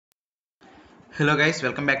Hello guys,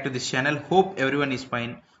 welcome back to this channel. Hope everyone is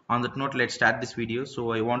fine. On that note, let's start this video.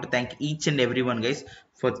 So I want to thank each and everyone guys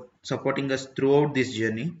for supporting us throughout this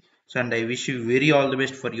journey. And I wish you very all the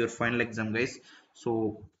best for your final exam guys.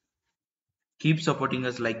 So keep supporting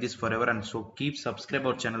us like this forever, and so keep subscribe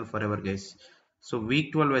our channel forever guys. So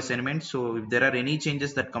week 12 assignment, so if there are any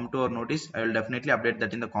changes that come to our notice, I will definitely update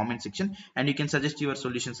that in the comment section, and you can suggest your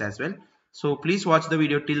solutions as well. So please watch the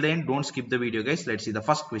video till the end, don't skip the video guys. Let's see the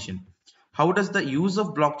first question. How does the use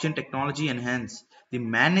of blockchain technology enhance the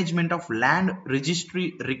management of land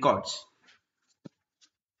registry records?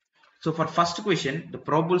 So for first question, the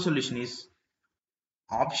probable solution is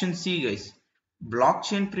option C guys.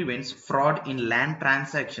 Blockchain prevents fraud in land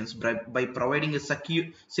transactions by providing a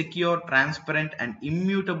secure, transparent and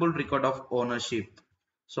immutable record of ownership.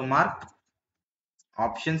 So mark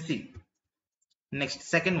option C. Next,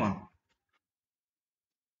 second one.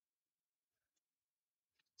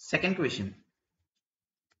 Second question.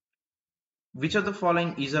 Which of the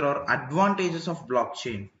following is there are advantages of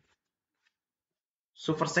blockchain?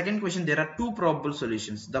 So for second question, there are two probable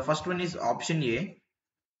solutions. The first one is option A,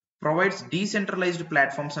 provides decentralized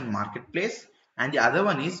platforms and marketplace, and the other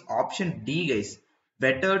one is option D guys,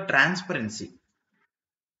 better transparency.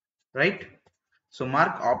 Right? So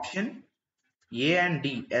mark option A and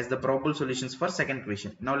D as the probable solutions for second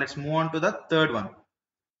question. Now let's move on to the third one.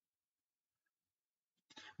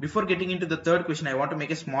 Before getting into the third question, I want to make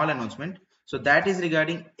a small announcement. So that is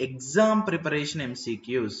regarding exam preparation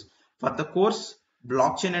MCQs. For the course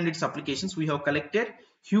blockchain and its applications, we have collected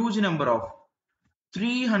huge number of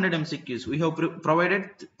 300 MCQs. We have providing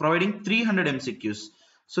 300 MCQs.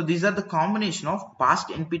 So these are the combination of past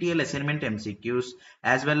NPTEL assignment MCQs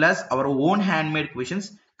as well as our own handmade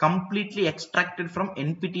questions completely extracted from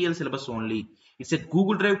NPTEL syllabus only. It's a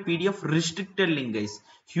Google Drive PDF restricted link guys.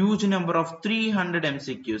 Huge number of 300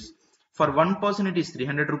 MCQs. For one person it is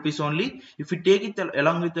 300 rupees only. If you take it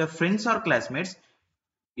along with your friends or classmates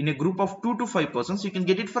in a group of 2 to 5 persons, you can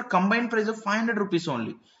get it for combined price of 500 rupees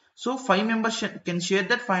only. So 5 members can share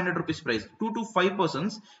that 500 rupees price. 2 to 5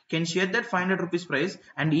 persons can share that 500 rupees price,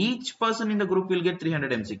 and each person in the group will get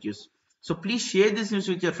 300 MCQs. So please share this news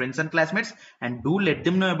with your friends and classmates and do let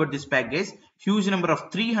them know about this pack guys. Huge number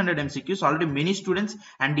of 300 MCQs. Already many students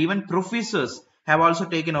and even professors have also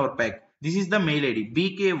taken our pack. This is the mail ID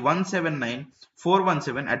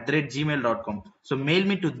bk179417@gmail.com. So mail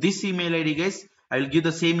me to this email ID guys. I will give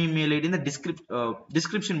the same email ID in the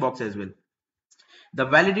description box as well. The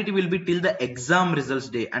validity will be till the exam results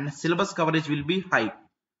day and syllabus coverage will be high.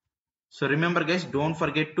 So remember guys, don't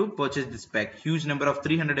forget to purchase this pack. Huge number of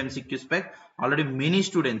 300 MCQs pack. Already many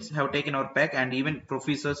students have taken our pack and even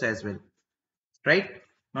professors as well. Right?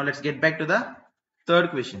 Now let's get back to the third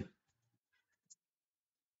question.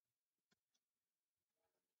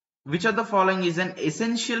 Which of the following is an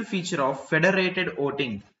essential feature of federated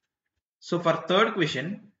voting? So for third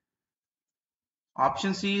question,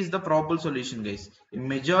 option C is the probable solution guys. A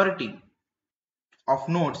majority of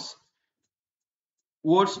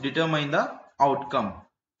votes determine the outcome.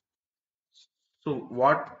 So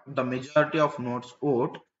what the majority of votes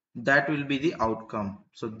vote, that will be the outcome.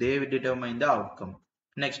 So they will determine the outcome.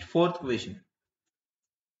 Next, fourth question.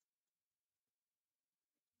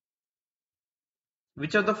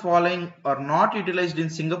 Which of the following are not utilized in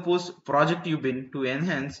Singapore's Project UBIN to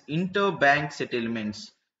enhance interbank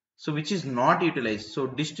settlements? So which is not utilized? So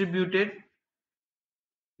distributed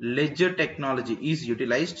ledger technology is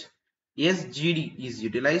utilized. SGD is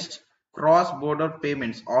utilized. Cross-border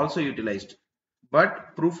payments also utilized.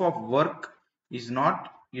 But proof of work is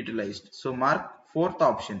not utilized. So mark fourth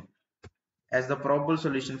option as the probable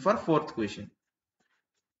solution for fourth question.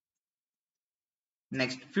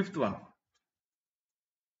 Next, fifth one.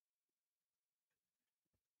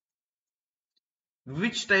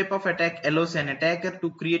 Which type of attack allows an attacker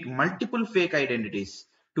to create multiple fake identities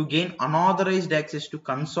to gain unauthorized access to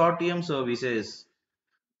consortium services?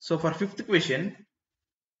 So for fifth question,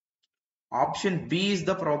 option B is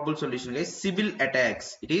the probable solution guys. Sybil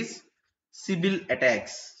attacks. It is Sybil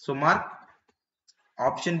attacks. So mark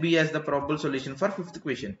option B as the probable solution for fifth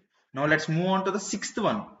question. Now let's move on to the sixth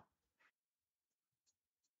one.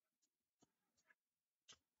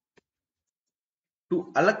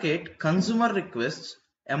 To allocate consumer requests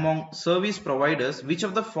among service providers, which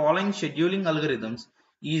of the following scheduling algorithms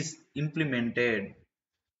is implemented?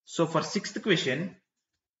 So for sixth question,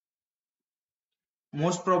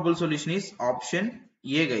 most probable solution is option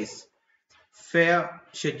A guys. Fair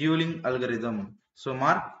scheduling algorithm. So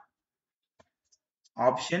mark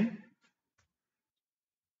option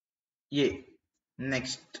A.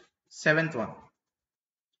 Next, seventh one.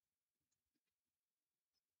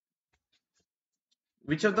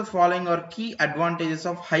 Which of the following are key advantages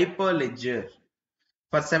of Hyperledger?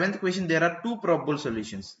 For seventh question, there are two probable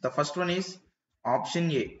solutions. The first one is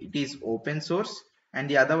option A, it is open source, and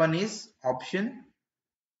the other one is option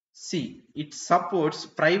C, it supports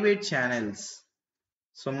private channels.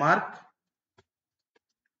 So mark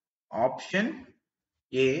option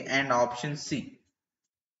A and option C.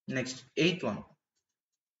 Next, eighth one.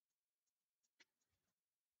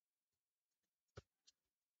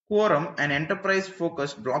 Quorum, an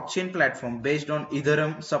enterprise-focused blockchain platform based on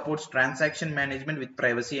Ethereum, supports transaction management with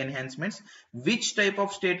privacy enhancements. Which type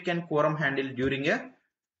of state can Quorum handle during a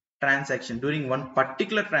transaction? During one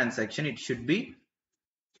particular transaction, it should be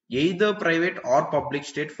either private or public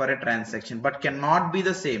state for a transaction, but cannot be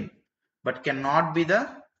the same.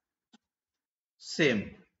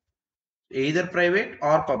 Either private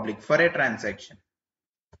or public for a transaction.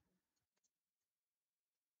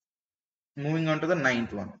 Moving on to the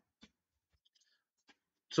ninth one.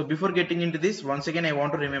 So before getting into this, once again I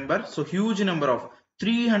want to remember, so huge number of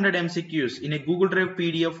 300 MCQs in a Google Drive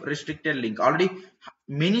PDF restricted link. Already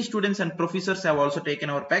many students and professors have also taken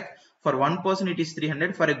our pack. For one person it is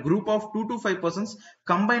 300. For a group of 2 to 5 persons,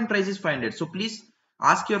 combined price is 500. So please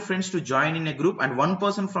ask your friends to join in a group, and one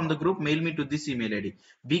person from the group mail me to this email ID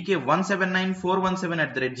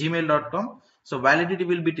bk179417@gmail.com. So validity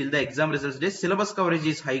will be till the exam results day. Syllabus coverage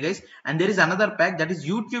is high, guys, and there is another pack, that is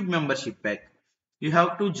YouTube membership pack. You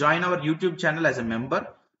have to join our YouTube channel as a member.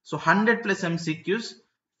 So 100 plus MCQs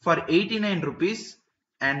for 89 rupees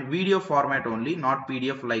and video format only, not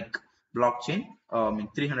PDF like blockchain.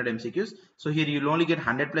 300 MCQs. So here you'll only get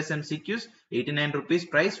 100 plus MCQs, 89 rupees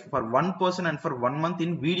price for one person and for 1 month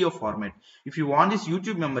in video format. If you want this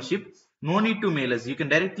YouTube membership, no need to mail us. You can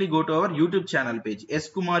directly go to our YouTube channel page, S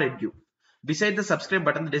Kumar Edu. Beside the subscribe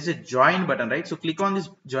button, there is a join button, right? So click on this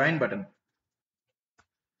join button.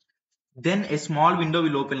 Then a small window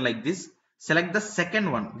will open like this. Select the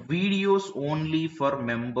second one, videos only for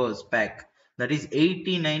members pack, that is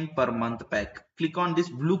 89 per month pack. Click on this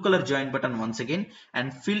blue color join button once again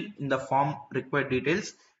and fill in the form required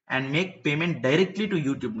details and make payment directly to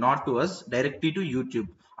YouTube, not to us, directly to YouTube.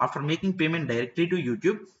 After making payment directly to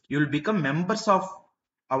YouTube, you will become members of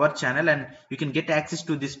our channel and you can get access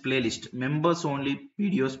to this playlist, members only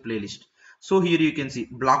videos playlist. So here you can see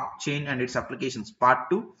blockchain and its applications part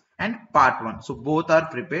 2 and part 1. So both are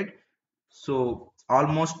prepared. So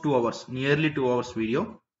almost 2 hours, nearly 2 hours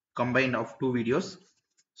video combined of 2 videos.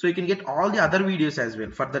 So you can get all the other videos as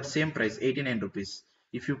well for that same price, 89 rupees.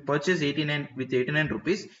 If you purchase 89 with 89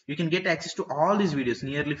 rupees, you can get access to all these videos,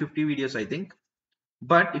 nearly 50 videos I think.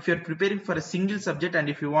 But if you're preparing for a single subject and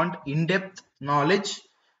if you want in-depth knowledge,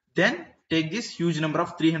 then take this huge number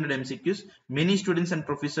of 300 MCQs. Many students and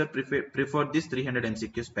professors prefer this 300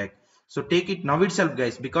 MCQs pack. So take it now itself,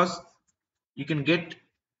 guys, because you can get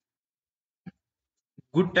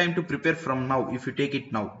good time to prepare from now if you take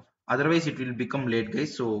it now. Otherwise, it will become late,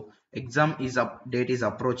 guys. So exam is up, date is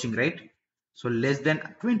approaching, right? So less than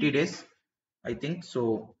 20 days, I think.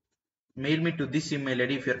 So mail me to this email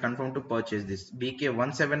ID if you are confirmed to purchase this,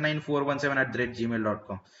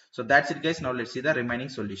 bk179417@gmail.com. So that's it, guys. Now let's see the remaining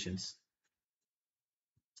solutions.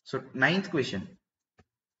 So ninth question,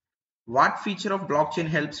 what feature of blockchain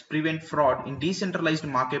helps prevent fraud in decentralized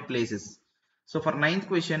marketplaces? So for ninth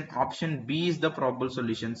question, option B is the probable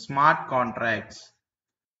solution, smart contracts.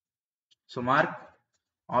 So mark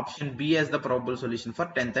option B as the probable solution for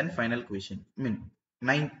 10th and final question,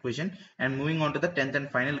 ninth question. And moving on to the 10th and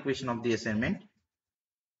final question of the assignment.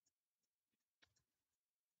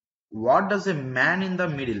 What does a man in the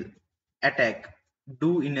middle attack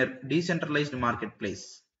do in a decentralized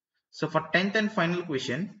marketplace? So for 10th and final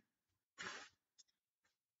question,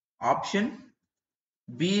 option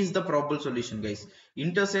B is the probable solution, guys.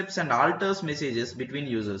 Intercepts and alters messages between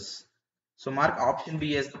users. So mark option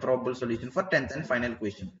B as the probable solution for 10th and final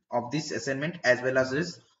question of this assignment as well as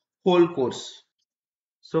this whole course.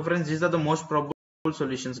 So friends, these are the most probable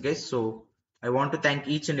solutions, guys. So I want to thank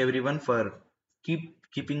each and everyone for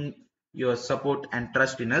keeping your support and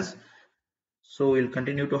trust in us. So we'll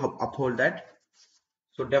continue to uphold that.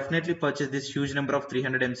 So definitely purchase this huge number of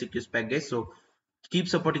 300 MCQs pack, guys. So keep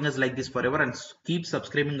supporting us like this forever and keep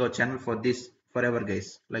subscribing our channel for this forever,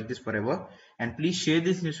 guys, like this forever. And please share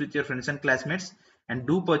this news with your friends and classmates and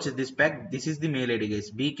do purchase this pack. This is the mail ID,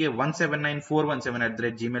 guys,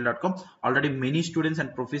 bk179417@gmail.com. Already many students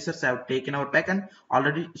and professors have taken our pack and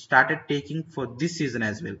already started taking for this season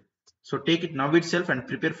as well. So take it now itself and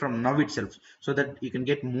prepare from now itself so that you can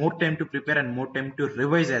get more time to prepare and more time to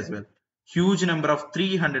revise as well. Huge number of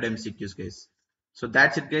 300 MCQs, guys. So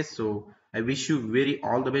that's it, guys. So I wish you very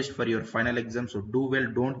all the best for your final exam. So do well,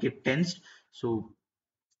 don't get tensed. So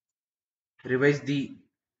revise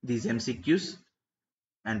these MCQs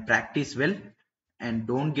and practice well, and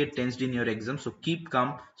don't get tensed in your exam. So keep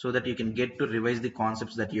calm so that you can get to revise the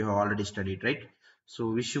concepts that you have already studied, right?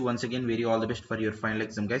 So wish you once again very all the best for your final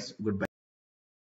exam, guys. Goodbye.